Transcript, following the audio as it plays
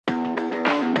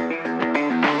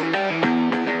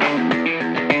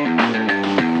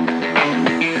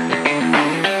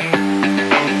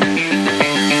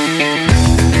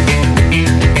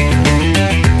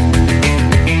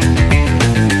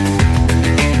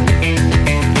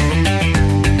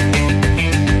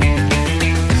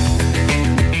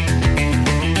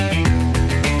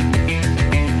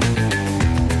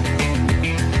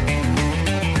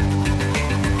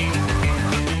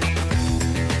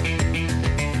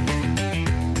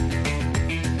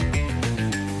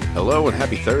Hello and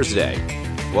happy Thursday.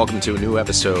 Welcome to a new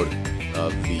episode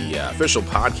of the official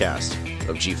podcast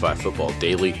of G5 Football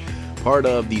Daily, part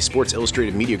of the Sports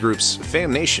Illustrated Media Group's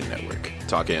Fan Nation Network,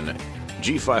 talking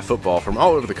G5 football from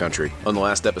all over the country. On the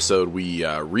last episode, we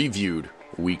reviewed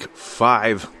Week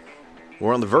 5.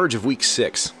 We're on the verge of Week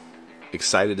 6.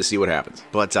 Excited to see what happens.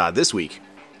 But this week,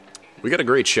 we got a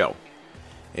great show.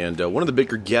 And one of the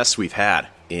bigger guests we've had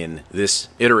in this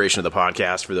iteration of the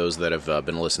podcast, for those that have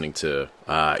been listening to,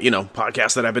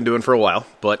 podcasts that I've been doing for a while.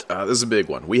 But this is a big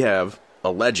one. We have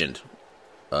a legend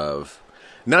of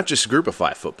not just Group of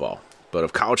 5 football, but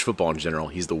of college football in general.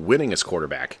 He's the winningest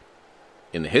quarterback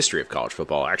in the history of college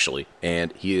football, actually.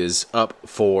 And he is up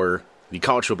for the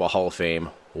College Football Hall of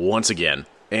Fame once again.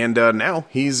 And now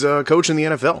he's coaching the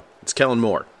NFL. It's Kellen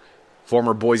Moore,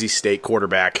 former Boise State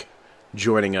quarterback,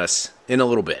 joining us in a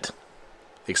little bit.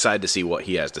 Excited to see what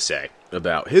he has to say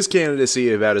about his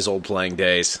candidacy, about his old playing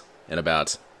days, and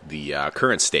about the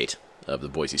current state of the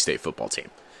Boise State football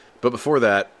team. But before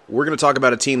that, we're going to talk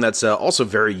about a team that's also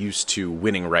very used to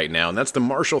winning right now, and that's the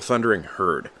Marshall Thundering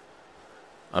Herd.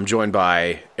 I'm joined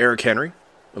by Eric Henry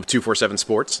of 247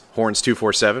 Sports, Horns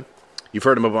 247. You've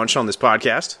heard him a bunch on this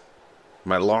podcast,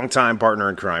 my longtime partner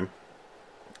in crime.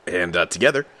 And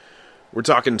together, we're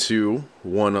talking to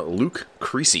one Luke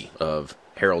Creasy of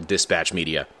Herald-Dispatch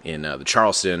media in the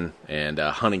Charleston and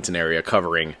Huntington area,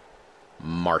 covering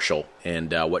Marshall.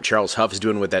 And what Charles Huff is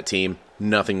doing with that team,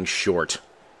 nothing short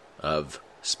of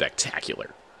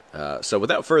spectacular. So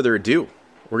without further ado,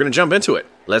 we're going to jump into it.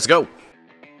 Let's go.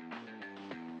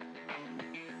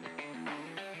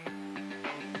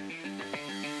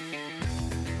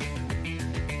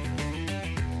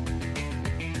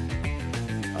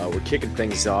 We're kicking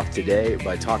things off today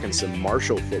by talking some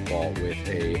Marshall football with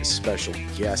a special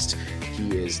guest. He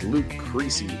is Luke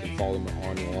Creasy. You can follow him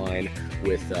online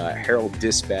with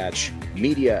Herald-Dispatch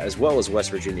Media as well as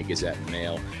West Virginia Gazette and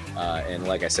Mail. And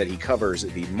like I said, he covers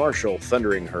the Marshall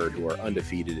Thundering Herd, who are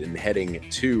undefeated and heading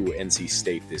to NC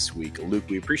State this week. Luke,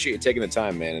 we appreciate you taking the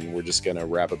time, man, and we're just going to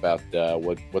rap about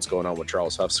what's going on with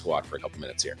Charles Huff's squad for a couple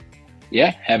minutes here. Yeah,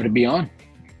 happy to be on.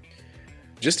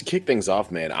 Just to kick things off,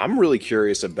 man, I'm really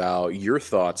curious about your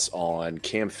thoughts on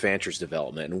Cam Fancher's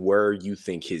development and where you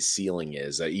think his ceiling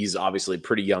is. He's obviously a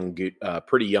pretty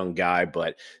young guy,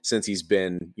 but since he's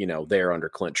been, there under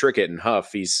Clint Trickett and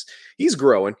Huff, he's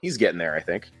growing. He's getting there, I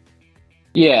think.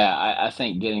 Yeah, I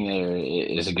think getting there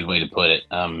is a good way to put it.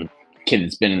 Kid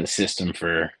that's been in the system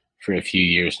for a few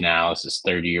years now. It's his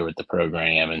third year with the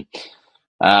program, and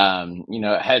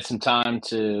had some time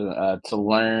to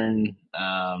learn,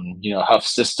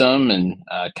 Huff's system and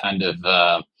kind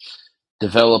of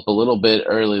develop a little bit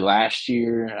early last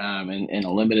year in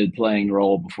a limited playing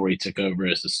role before he took over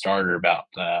as the starter about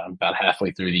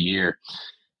halfway through the year.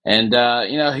 And,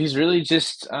 he's really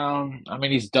just,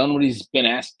 he's done what he's been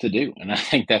asked to do. And I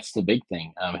think that's the big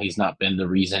thing. He's not been the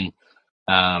reason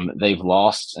they've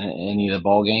lost any of the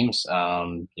ball games.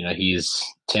 He's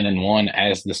 10-1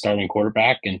 as the starting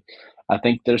quarterback, and I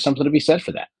think there's something to be said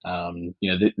for that.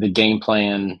 The game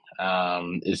plan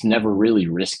is never really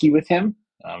risky with him.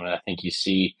 And I think you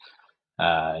see,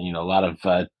 a lot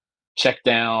of check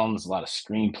downs, a lot of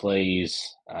screen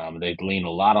plays. They lean a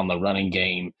lot on the running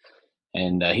game,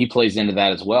 and he plays into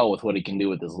that as well with what he can do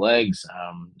with his legs.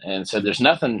 And so there's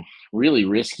nothing really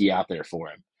risky out there for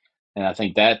him. And I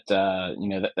think that,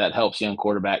 that helps young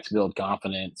quarterbacks build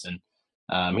confidence. And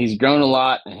he's grown a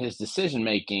lot in his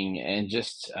decision-making, and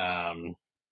just,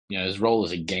 his role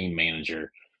as a game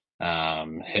manager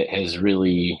has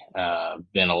really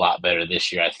been a lot better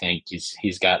this year. I think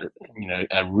he's got,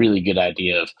 a really good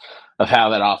idea of how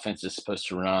that offense is supposed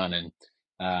to run. And,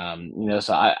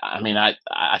 so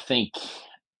I think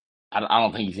I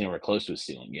don't think he's anywhere close to his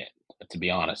ceiling yet, to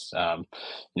be honest.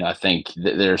 I think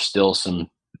there's still some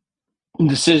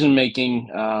decision-making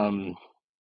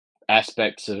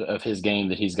aspects of his game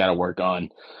that he's got to work on.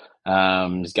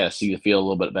 He's got to see the field a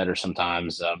little bit better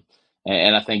sometimes.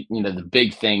 And I think, the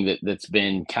big thing that's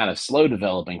been kind of slow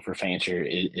developing for Fancher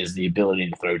is the ability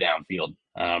to throw downfield.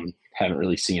 Haven't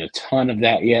really seen a ton of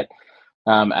that yet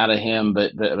out of him,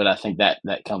 but I think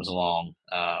that comes along,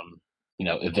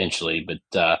 eventually. But,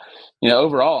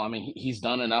 overall, he's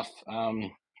done enough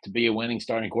to be a winning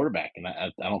starting quarterback, and I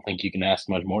don't think you can ask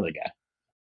much more of the guy.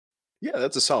 Yeah,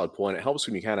 that's a solid point. It helps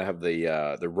when you kind of have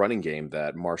the running game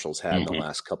that Marshall's had in the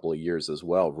last couple of years as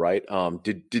well, right?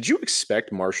 Did you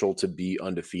expect Marshall to be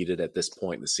undefeated at this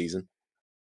point in the season?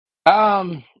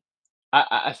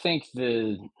 I think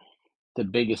the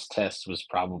biggest test was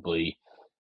probably,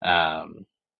 to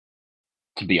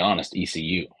be honest,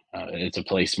 ECU. It's a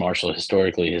place Marshall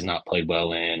historically has not played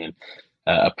well in, and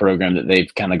a program that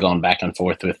they've kind of gone back and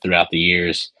forth with throughout the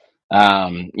years.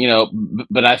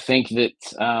 But I think that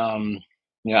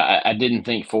I didn't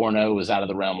think 4-0 was out of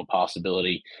the realm of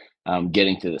possibility.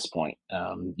 Getting to this point,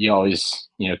 you always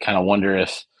kind of wonder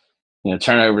if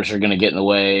turnovers are going to get in the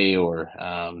way or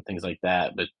things like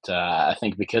that. But I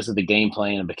think because of the game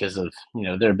plan and because of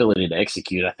their ability to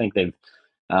execute, I think they've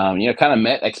kind of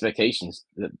met expectations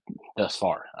thus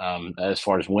far as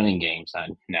far as winning games.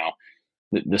 Now,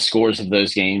 the scores of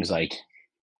those games, like,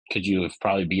 could you have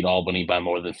probably beat Albany by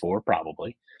more than 4?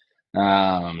 Probably.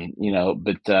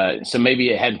 But so maybe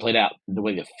it hadn't played out the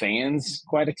way the fans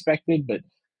quite expected, but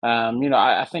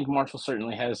I think Marshall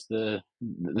certainly has the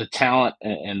talent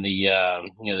and the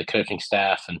the coaching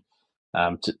staff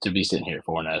and to be sitting here at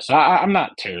 4-0. So I'm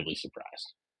not terribly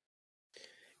surprised.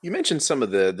 You mentioned some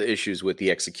of the issues with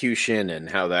the execution and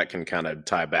how that can kind of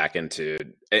tie back into,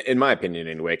 in my opinion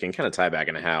anyway, can kind of tie back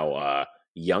into how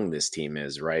young this team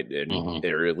is, right? And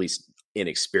or at least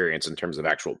inexperience in terms of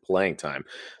actual playing time.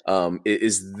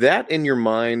 Is that in your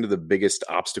mind the biggest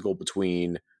obstacle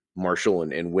between Marshall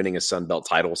and winning a Sun Belt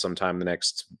title sometime in the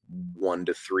next 1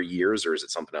 to 3 years, or is it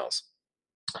something else?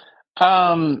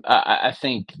 I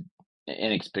think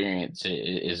inexperience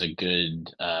is a good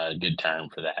term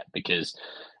for that because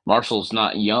Marshall's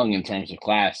not young in terms of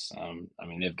class. I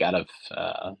mean, they've got a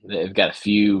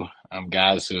few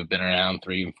guys who have been around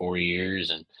 3 and 4 years,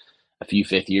 and a few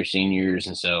fifth-year seniors,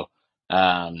 and so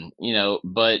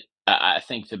But I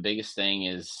think the biggest thing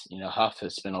is Huff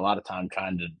has spent a lot of time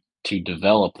trying to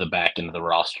develop the back end of the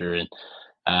roster, and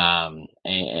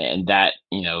that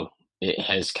it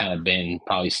has kind of been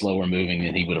probably slower moving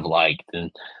than he would have liked,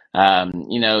 and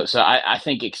so I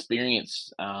think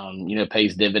experience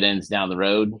pays dividends down the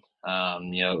road.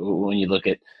 When you look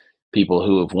at people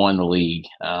who have won the league,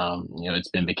 it's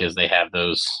been because they have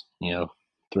those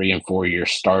 3 and 4 year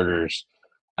starters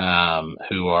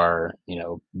who are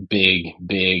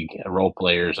big role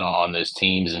players on those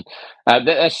teams, and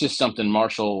that's just something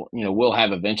Marshall will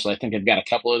have eventually. I think they've got a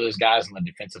couple of those guys on the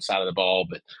defensive side of the ball,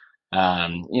 but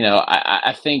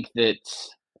I think that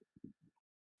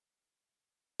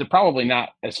they're probably not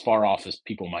as far off as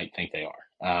people might think they are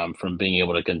from being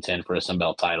able to contend for a Sun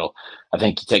Belt title. I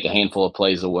think you take a handful of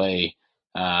plays away,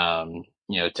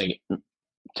 take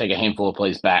a handful of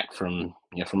plays back from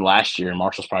from last year, and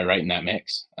Marshall's probably right in that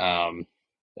mix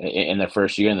in their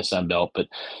first year in the Sun Belt. But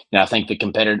I think the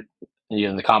competitor,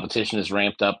 the competition is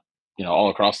ramped up, all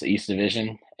across the East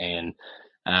Division, and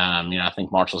I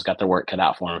think Marshall's got their work cut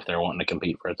out for them if they're wanting to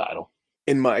compete for a title.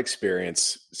 In my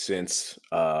experience, since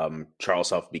Charles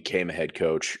Huff became a head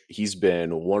coach, he's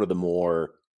been one of the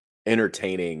more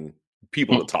entertaining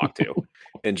people to talk to,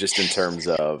 and just in terms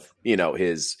of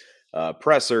his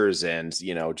pressers and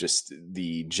just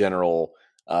the general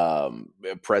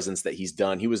presence that he's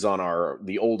done. He was on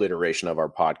the old iteration of our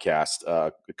podcast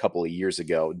a couple of years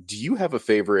ago. Do you have a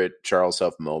favorite Charles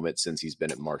Huff moment since he's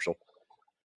been at Marshall?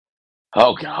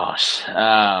 Oh gosh,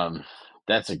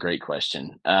 that's a great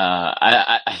question.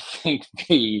 I think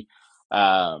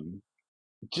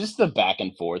just the back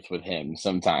and forth with him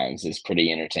sometimes is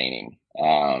pretty entertaining.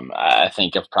 I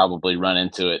think I've probably run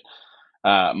into it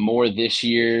more this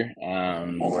year,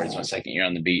 where it's my second year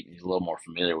on the beat and he's a little more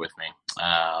familiar with me.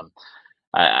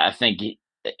 I think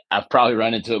I've probably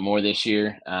run into it more this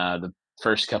year. The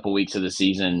first couple weeks of the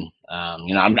season,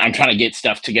 I'm trying to get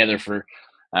stuff together for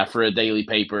a daily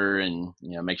paper and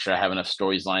make sure I have enough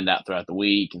stories lined out throughout the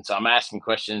week. And so I'm asking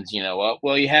questions.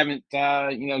 Well, you haven't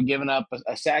given up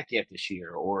a sack yet this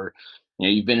year, or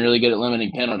you've been really good at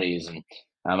limiting penalties, and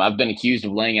I've been accused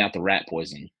of laying out the rat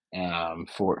poison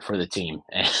for the team,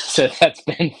 and so that's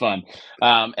been fun.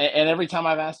 And every time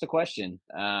I've asked a question,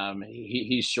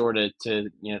 he's sure to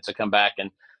come back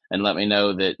and let me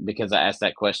know that because I asked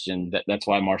that question, that's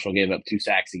why Marshall gave up 2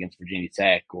 sacks against Virginia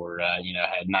Tech, or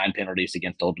had 9 penalties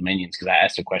against Old Dominions, because I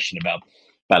asked a question about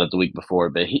it the week before.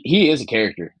 But he is a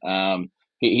character.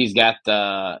 He's got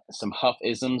some Huff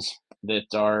isms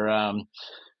that are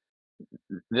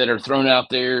thrown out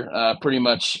there pretty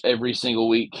much every single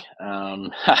week. I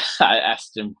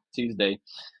asked him Tuesday.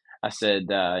 I said,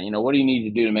 what do you need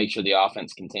to do to make sure the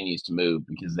offense continues to move?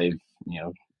 Because they've,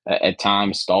 at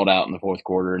times stalled out in the fourth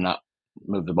quarter and not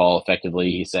moved the ball effectively.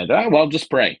 He said, oh, well, just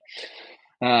pray.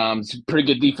 It's a pretty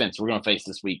good defense we're going to face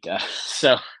this week. He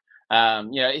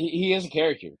is a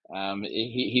character.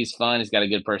 He's fun. He's got a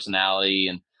good personality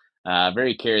and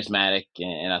very charismatic.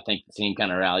 And I think the team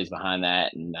kind of rallies behind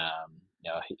that. And,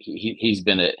 he's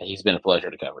been a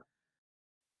pleasure to cover.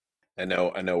 I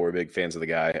know we're big fans of the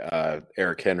guy,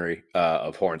 Eric Henry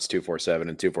of Horns 247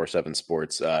 and 247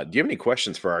 Sports. Do you have any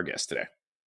questions for our guest today?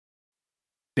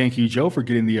 Thank you, Joe, for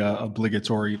getting the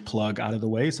obligatory plug out of the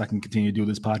way so I can continue to do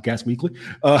this podcast weekly.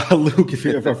 Luke,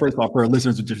 first off, for our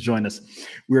listeners who just joined us,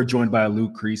 we are joined by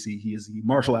Luke Creasy. He is the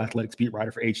Marshall Athletics beat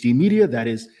writer for HD Media. That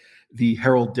is the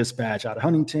Herald-Dispatch out of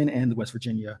Huntington and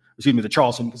the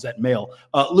Charleston Gazette-Mail.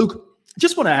 Luke,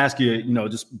 just want to ask you,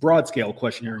 just broad scale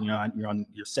question here. You're on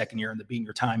your second year and being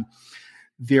your time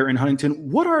there in Huntington.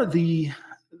 What are the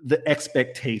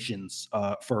expectations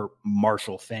for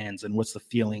Marshall fans, and what's the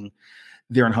feeling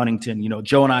there in Huntington?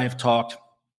 Joe and I have talked,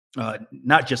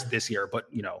 not just this year, but,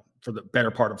 for the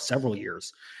better part of several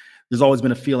years. There's always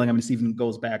been a feeling, this even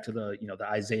goes back to the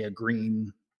Isaiah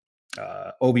Green,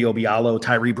 Obi Obialo,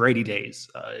 Tyree Brady days,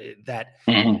 that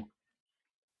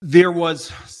there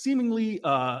was seemingly,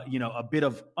 a bit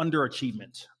of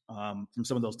underachievement from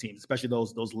some of those teams, especially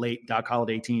those late Doc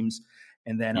Holliday teams.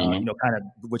 And then, kind of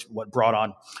what brought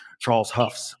on Charles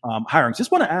Huff's hirings. Just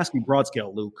want to ask you, broad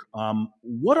scale, Luke,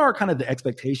 what are kind of the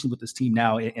expectations with this team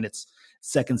now in its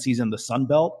second season in the Sun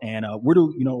Belt? And where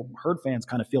do, Herd fans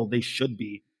kind of feel they should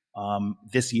be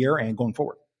this year and going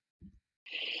forward?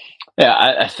 Yeah,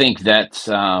 I think that's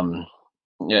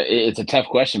it's a tough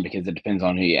question because it depends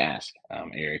on who you ask,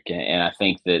 Eric. And I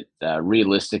think that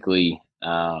realistically,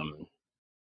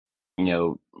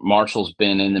 Marshall's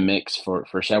been in the mix for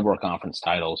several conference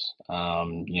titles,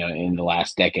 in the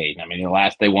last decade.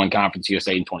 They won Conference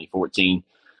USA in 2014.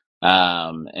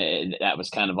 And that was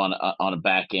kind of on a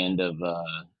back end of,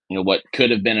 what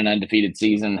could have been an undefeated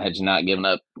season had you not given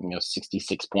up,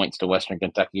 66 points to Western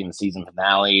Kentucky in the season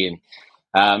finale. And,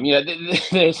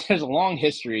 there's a long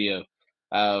history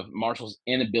of Marshall's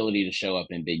inability to show up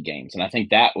in big games. And I think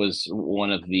that was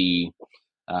one of the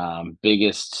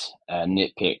biggest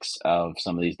nitpicks of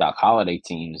some of these Doc Holliday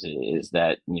teams is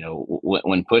that,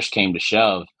 when push came to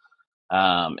shove,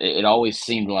 it always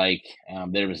seemed like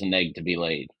there was an egg to be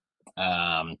laid.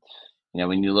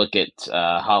 When you look at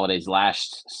Holliday's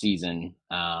last season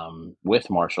with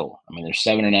Marshall, they're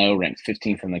 7-0, ranked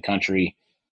 15th in the country,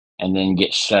 and then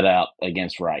get shut out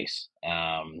against Rice,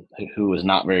 who was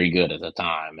not very good at the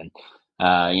time. And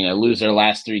lose their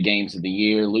last 3 games of the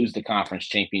year, lose the conference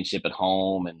championship at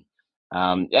home. And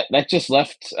that just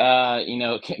left,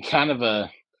 kind of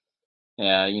a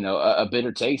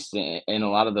bitter taste in a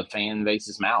lot of the fan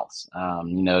base's mouths,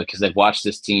 because they've watched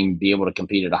this team be able to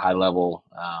compete at a high level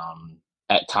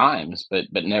at times, but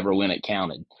never when it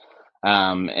counted.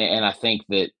 And I think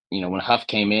that, when Huff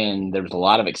came in, there was a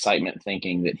lot of excitement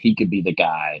thinking that he could be the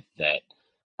guy that,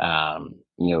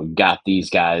 got these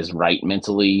guys right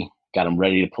mentally, got them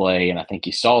ready to play. And I think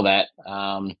you saw that,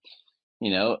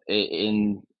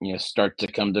 start to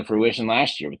come to fruition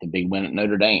last year with the big win at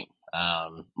Notre Dame.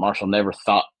 Marshall never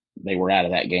thought they were out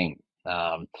of that game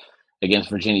against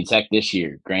Virginia Tech this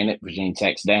year. Granted, Virginia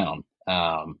Tech's down,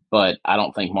 but I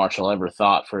don't think Marshall ever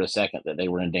thought for a second that they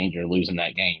were in danger of losing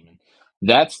that game. And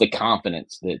that's the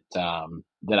confidence that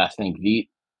I think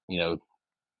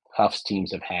Huff's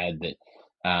teams have had that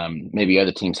maybe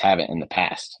other teams haven't in the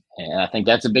past. And I think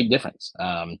that's a big difference.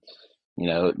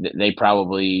 They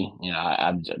probably,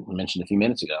 I mentioned a few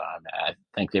minutes ago, I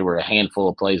think they were a handful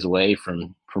of plays away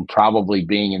from probably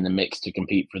being in the mix to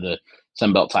compete for the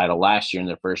Sun Belt title last year in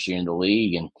their first year in the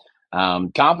league.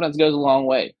 And confidence goes a long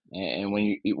way. And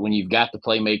when you've got the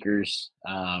playmakers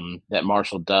that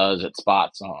Marshall does at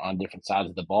spots on different sides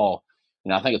of the ball,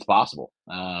 I think it's possible.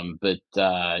 I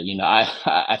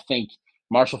think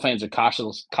Marshall fans are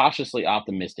cautiously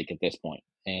optimistic at this point,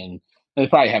 and they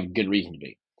probably have good reason to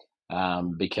be.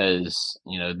 Because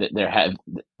there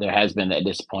has been that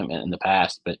disappointment in the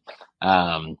past, but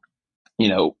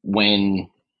when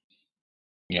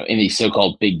in these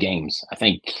so-called big games, I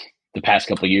think the past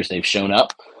couple of years they've shown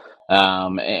up,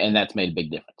 and that's made a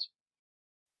big difference.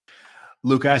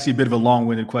 Luke, I asked you a bit of a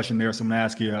long-winded question there, so I'm going to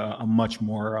ask you a much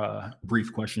more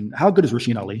brief question. How good is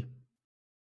Rasheen Ali?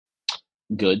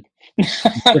 Good. That's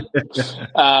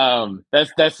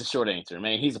the short answer.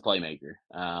 He's a playmaker.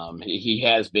 He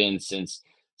has been since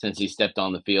he stepped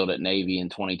on the field at Navy in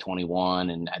 2021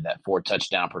 and had that 4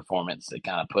 touchdown performance that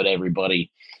kind of put everybody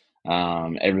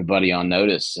on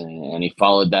notice. And he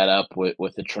followed that up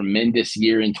with a tremendous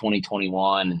year in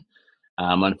 2021.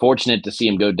 Unfortunate to see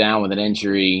him go down with an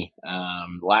injury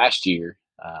last year,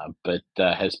 but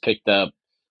has picked up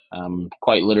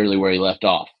quite literally where he left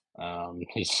off.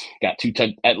 He's got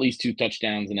at least 2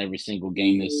 touchdowns in every single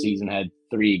game this season, had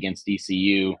 3 against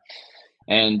ECU,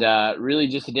 and really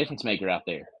just a difference maker out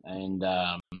there. And,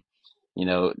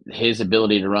 his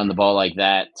ability to run the ball like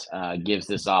that gives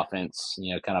this offense,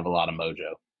 kind of a lot of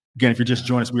mojo. Again, if you're just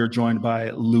joining us, we are joined by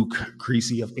Luke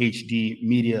Creasy of HD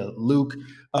Media. Luke,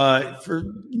 for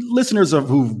listeners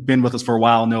who've been with us for a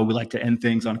while, know we like to end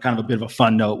things on kind of a bit of a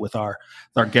fun note with our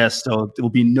guests. So it will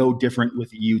be no different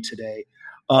with you today.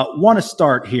 Want to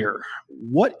start here.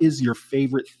 What is your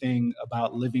favorite thing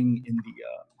about living in the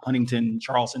Huntington,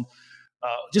 Charleston,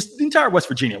 just the entire West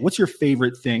Virginia? What's your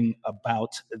favorite thing about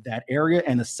that area?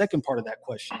 And the second part of that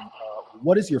question,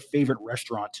 what is your favorite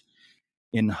restaurant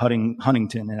in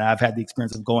Huntington? And I've had the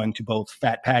experience of going to both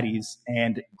Fat Patty's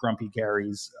and Grumpy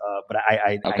Gary's, but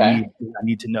I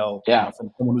need to know,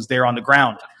 from someone who's there on the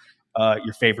ground,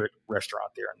 your favorite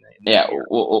restaurant there in the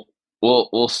area.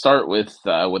 We'll start with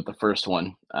the first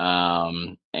one,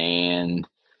 and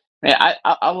man,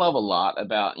 I love a lot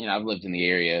about, I've lived in the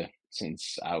area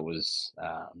since I was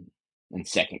in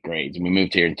second grade. We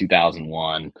moved here in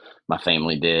 2001. My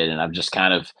family did, and I've just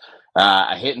kind of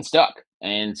I hit and stuck.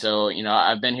 And so,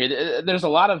 I've been here. There's a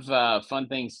lot of fun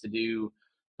things to do.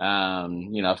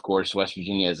 Of course, West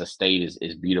Virginia as a state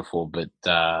is beautiful, but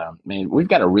man, we've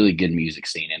got a really good music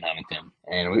scene in Huntington,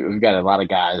 and we've got a lot of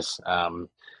guys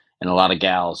and a lot of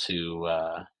gals who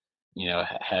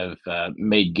have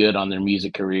made good on their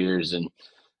music careers, and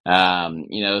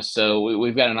so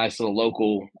we've got a nice little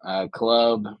local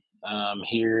club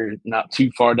here, not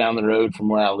too far down the road from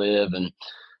where I live, and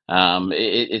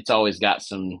it's always got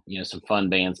some fun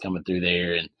bands coming through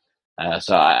there, and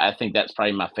so I think that's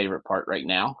probably my favorite part right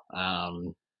now.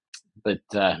 But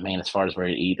man, as far as where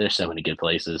to eat, there's so many good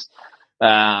places.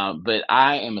 But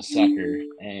I am a sucker,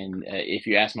 and if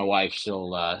you ask my wife,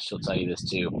 she'll tell you this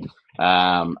too.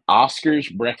 Oscar's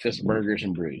Breakfast Burgers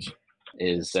and Brews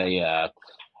is a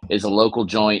local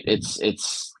joint.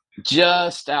 It's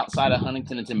just outside of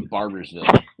Huntington. It's in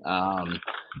Barbersville,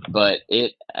 but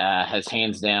it has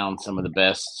hands down some of the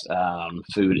best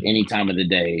food any time of the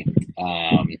day.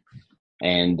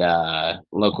 And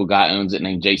local guy owns it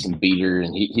named Jason Beater,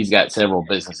 and he's got several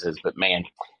businesses. But man,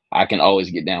 I can always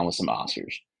get down with some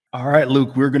Oscars. All right,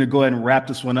 Luke, we're going to go ahead and wrap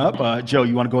this one up. Joe,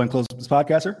 you want to go ahead and close this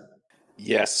podcast, sir?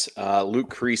 Yes. Luke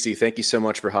Creasy, thank you so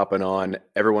much for hopping on.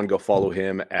 Everyone go follow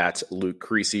him at Luke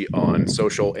Creasy on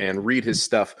social and read his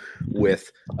stuff with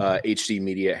HD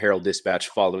Media, Herald-Dispatch,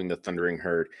 following the Thundering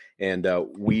Herd. And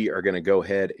we are going to go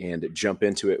ahead and jump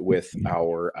into it with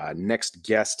our next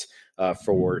guest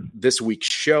for this week's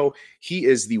show. He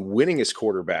is the winningest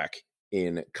quarterback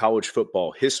in college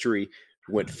football history.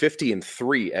 Went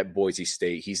 50-3 at Boise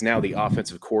State. He's now the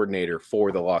offensive coordinator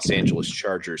for the Los Angeles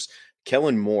Chargers.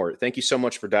 Kellen Moore, thank you so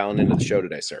much for dialing into the show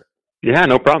today, sir. Yeah,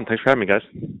 no problem. Thanks for having me, guys.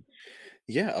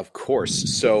 Yeah, of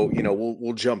course. So,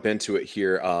 we'll jump into it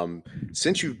here.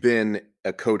 Since you've been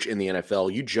a coach in the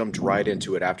NFL, you jumped right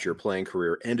into it after your playing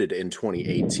career ended in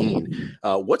 2018.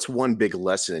 What's one big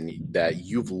lesson that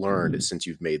you've learned since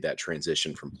you've made that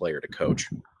transition from player to coach?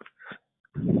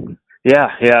 Yeah.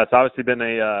 It's obviously been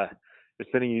a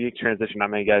unique transition. Not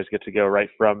many guys get to go right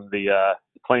from the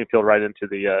playing field right into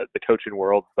the coaching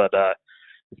world, but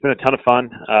it's been a ton of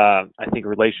fun. I think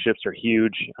relationships are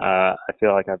huge. I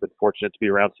feel like I've been fortunate to be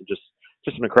around just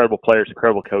some incredible players,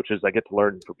 incredible coaches. I get to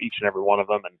learn from each and every one of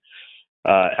them, and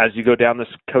as you go down this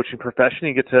coaching profession,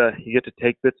 you get to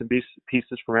take bits and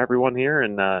pieces from everyone here,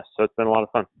 and so it's been a lot of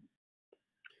fun.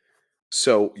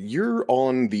 So you're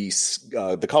on the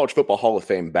College Football Hall of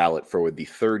Fame ballot for the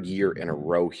third year in a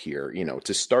row here.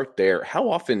 To start there, how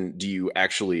often do you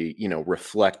actually,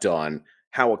 reflect on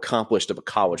how accomplished of a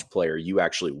college player you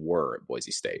actually were at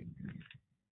Boise State?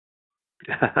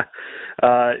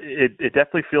 It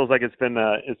definitely feels like it's been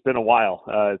a while.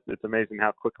 It's amazing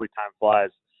how quickly time flies.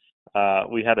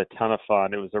 We had a ton of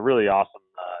fun. It was a really awesome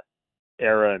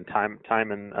era and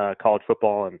time in college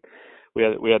football, and we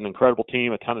had an incredible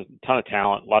team, a ton of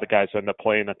talent. A lot of guys ended up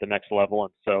playing at the next level,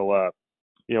 and so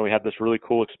we had this really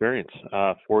cool experience.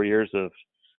 4 years of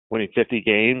winning 50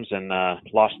 games and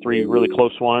lost 3 really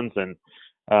close ones, and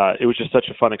it was just such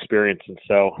a fun experience. And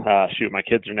so, my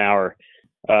kids are now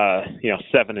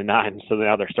 7 and 9, so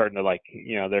now they're starting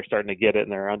to get it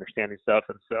and they're understanding stuff.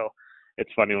 And so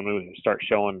it's funny when we start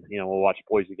showing, we'll watch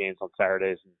Boise games on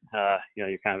Saturdays, and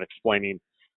you're kind of explaining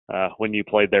when you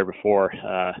played there before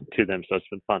to them. So it's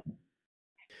been fun.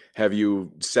 Have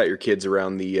you set your kids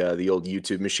around the old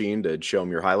YouTube machine to show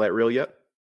them your highlight reel yet?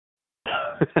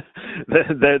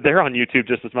 They're on YouTube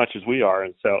just as much as we are,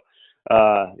 and so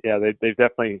they've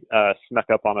definitely snuck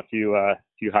up on a few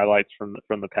highlights from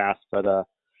the past. But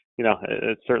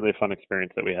it's certainly a fun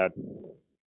experience that we had.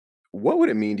 What would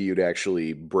it mean to you to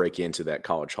actually break into that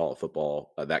College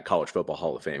Football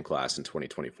Hall of Fame class in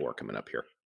 2024 coming up here?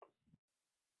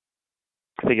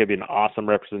 I think it'd be an awesome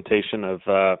representation of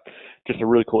just a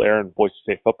really cool era in Boise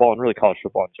State football and really college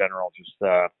football in general. Just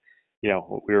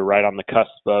we were right on the cusp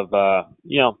of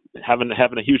having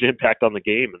a huge impact on the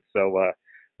game, and so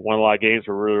won a lot of games.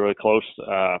 Were really, really close.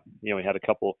 We had a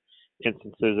couple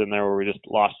instances in there where we just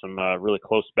lost some really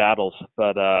close battles,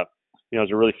 but it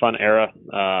was a really fun era.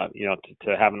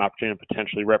 To have an opportunity to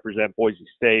potentially represent Boise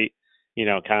State,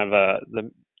 kind of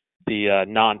the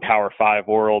non-Power 5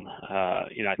 world. I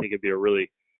think it'd be a really,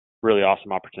 really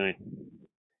awesome opportunity.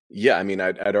 Yeah, I mean,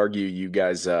 I'd argue you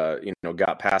guys,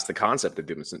 got past the concept of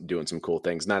doing some cool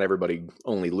things. Not everybody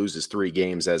only loses 3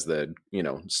 games as the,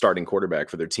 starting quarterback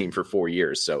for their team for 4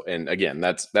 years. So, and again,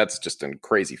 that's just a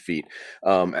crazy feat.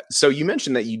 So you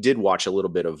mentioned that you did watch a little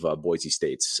bit of Boise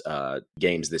State's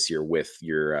games this year with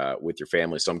your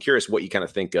family. So I'm curious what you kind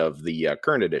of think of the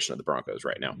current edition of the Broncos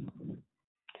right now.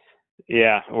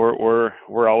 Yeah,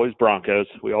 we're always Broncos.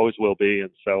 We always will be,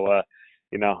 and so.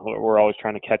 We're always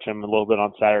trying to catch them a little bit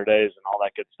on Saturdays and all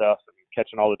that good stuff, and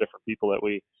catching all the different people that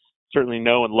we certainly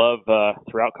know and love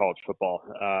throughout college football.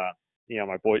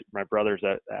 My brother's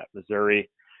at Missouri,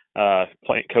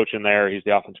 coaching there. He's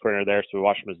the offense coordinator there, so we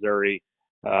watch Missouri,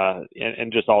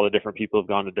 and just all the different people have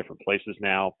gone to different places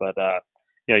now. But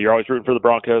you're always rooting for the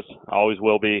Broncos. Always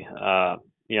will be.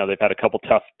 They've had a couple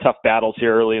tough battles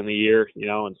here early in the year,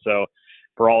 and so.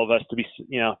 For all of us to be,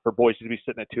 for Boise to be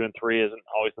sitting at 2-3 isn't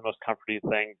always the most comforting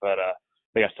thing, but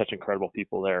they got such incredible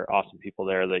people there, awesome people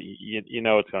there that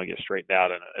it's going to get straightened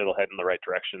out and it'll head in the right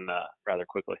direction rather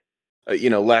quickly.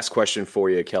 Last question for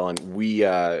you, Kellen. We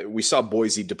saw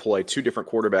Boise deploy 2 different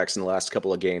quarterbacks in the last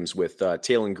couple of games with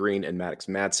Taylon Green and Maddox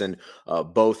Madsen,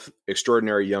 both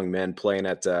extraordinary young men playing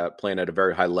at a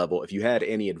very high level. If you had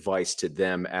any advice to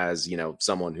them as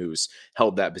someone who's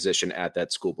held that position at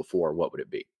that school before, what would it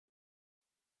be?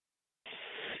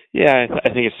 Yeah, I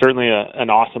think it's certainly an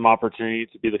awesome opportunity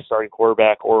to be the starting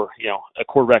quarterback or, a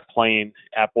quarterback playing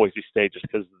at Boise State just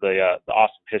because of the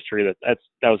awesome history that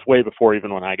was way before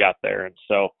even when I got there. And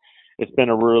so it's been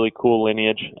a really cool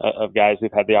lineage of guys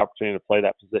who've had the opportunity to play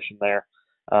that position there,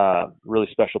 really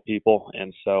special people.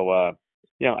 And so,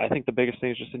 I think the biggest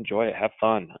thing is just enjoy it, have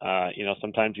fun.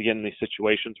 Sometimes you get in these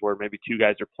situations where maybe 2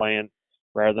 guys are playing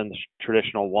rather than the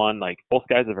traditional one. Like both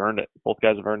guys have earned it. Both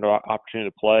guys have earned the opportunity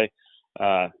to play.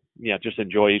 Just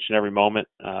enjoy each and every moment,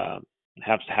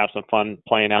 have some fun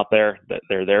playing out there. That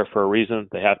they're there for a reason.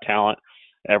 They have talent.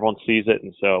 Everyone sees it.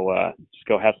 And so, just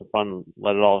go have some fun.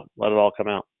 Let it all come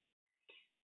out.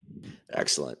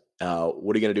 Excellent.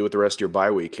 What are you going to do with the rest of your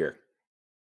bye week here?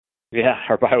 Yeah,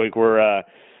 our bye week, we're,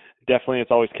 definitely,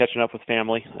 it's always catching up with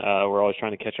family. We're always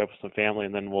trying to catch up with some family,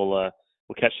 and then we'll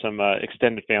catch some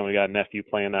extended family. We got a nephew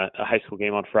playing a high school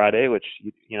game on Friday, which,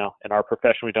 in our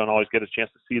profession, we don't always get a chance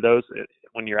to see those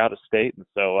when you're out of state. And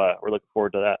so we're looking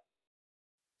forward to that.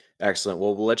 Excellent.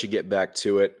 Well, we'll let you get back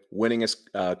to it.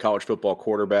 Winningest college football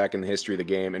quarterback in the history of the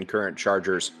game and current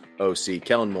Chargers OC,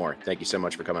 Kellen Moore. Thank you so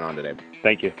much for coming on today.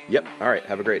 Thank you. Yep. All right.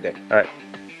 Have a great day. All right.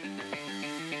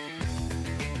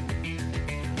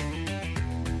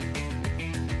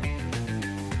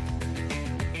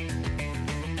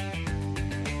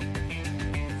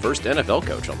 First NFL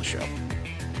coach on the show.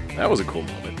 That was a cool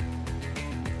moment.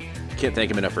 Can't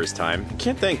thank him enough for his time.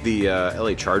 Can't thank the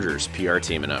LA Chargers PR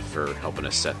team enough for helping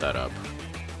us set that up.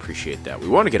 Appreciate that. We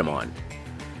want to get him on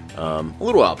a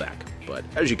little while back, but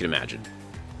as you can imagine,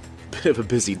 bit of a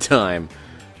busy time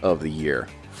of the year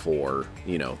for,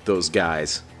 those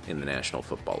guys in the National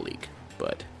Football League.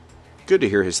 But good to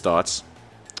hear his thoughts.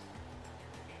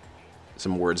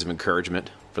 Some words of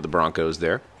encouragement for the Broncos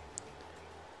there.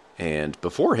 And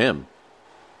before him,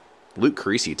 Luke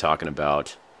Creasy talking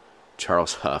about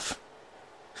Charles Huff.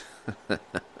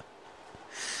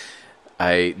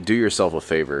 I do yourself a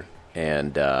favor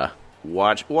and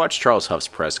watch Charles Huff's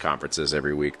press conferences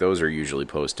every week. Those are usually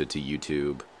posted to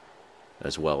YouTube,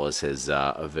 as well as his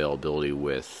availability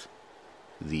with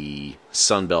the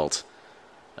Sunbelt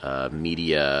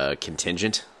media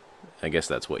contingent. I guess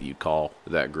that's what you'd call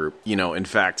that group. In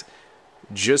fact,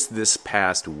 just this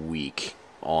past week,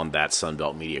 on that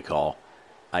Sunbelt media call,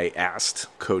 I asked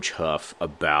Coach Huff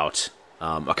about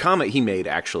a comment he made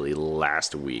actually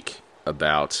last week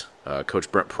about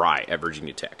Coach Brent Pry at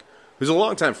Virginia Tech, who's a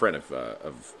longtime friend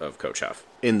of Coach Huff.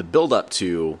 In the build-up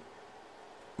to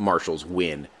Marshall's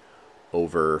win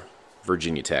over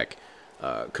Virginia Tech,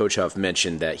 Coach Huff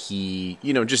mentioned that he,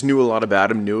 just knew a lot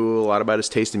about him, knew a lot about his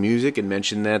taste in music, and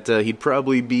mentioned that he'd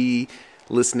probably be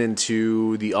listening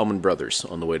to the Allman Brothers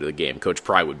on the way to the game. Coach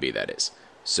Pry would be, that is.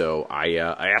 So I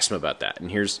asked him about that,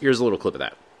 and here's a little clip of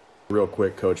that. Real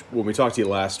quick, Coach, when we talked to you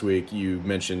last week, you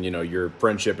mentioned, your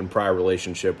friendship and prior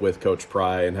relationship with Coach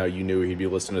Pry and how you knew he'd be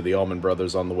listening to the Allman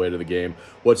Brothers on the way to the game.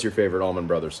 What's your favorite Allman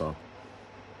Brothers song?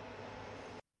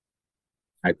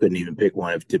 I couldn't even pick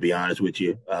one, to be honest with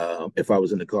you. If I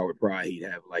was in the car with Pry, he'd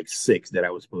have like 6 that I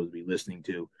was supposed to be listening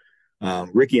to.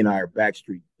 Ricky and I are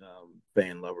Backstreet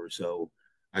fan lovers, so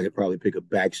I could probably pick a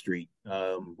Backstreet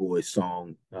Boys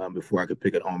song before I could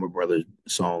pick an Allman Brothers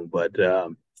song, but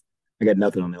I got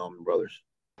nothing on the Allman Brothers.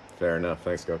 Fair enough.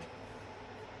 Thanks, Coach.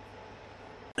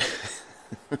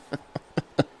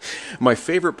 My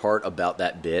favorite part about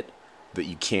that bit that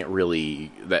you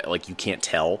can't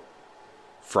tell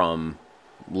from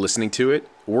listening to it,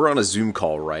 we're on a Zoom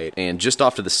call, right? And just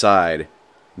off to the side,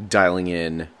 dialing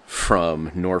in from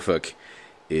Norfolk,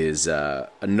 is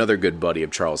another good buddy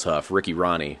of Charles Huff, Ricky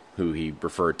Ronnie, who he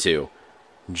referred to,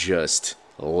 just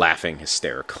laughing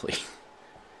hysterically.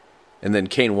 And then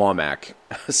Kane Womack,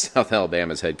 South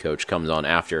Alabama's head coach, comes on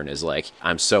after and is like,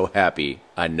 I'm so happy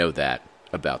I know that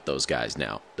about those guys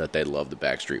now, that they love the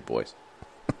Backstreet Boys.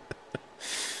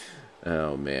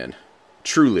 Oh, man.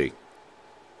 Truly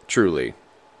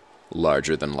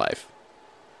larger than life.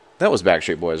 That was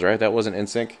Backstreet Boys, right? That wasn't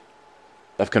NSYNC?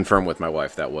 I've confirmed with my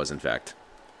wife that was, in fact,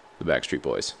 the Backstreet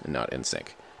Boys and not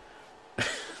NSYNC.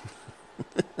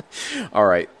 All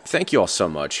right. Thank you all so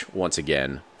much once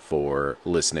again for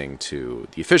listening to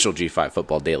the official G5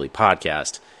 Football Daily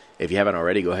podcast. If you haven't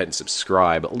already, go ahead and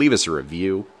subscribe. Leave us a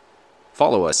review.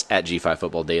 Follow us at G5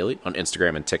 Football Daily on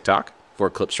Instagram and TikTok for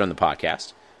clips from the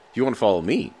podcast. If you want to follow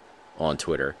me on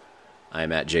Twitter,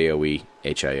 I'm at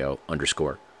JOEHIO_.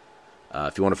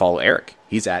 If you want to follow Eric,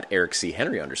 he's at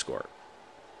EricCHenry_.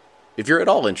 If you're at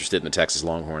all interested in the Texas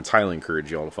Longhorns, highly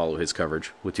encourage you all to follow his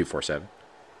coverage with 247.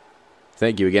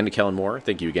 Thank you again to Kellen Moore.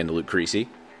 Thank you again to Luke Creasy.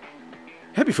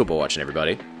 Happy football watching,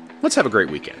 everybody. Let's have a great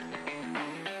weekend.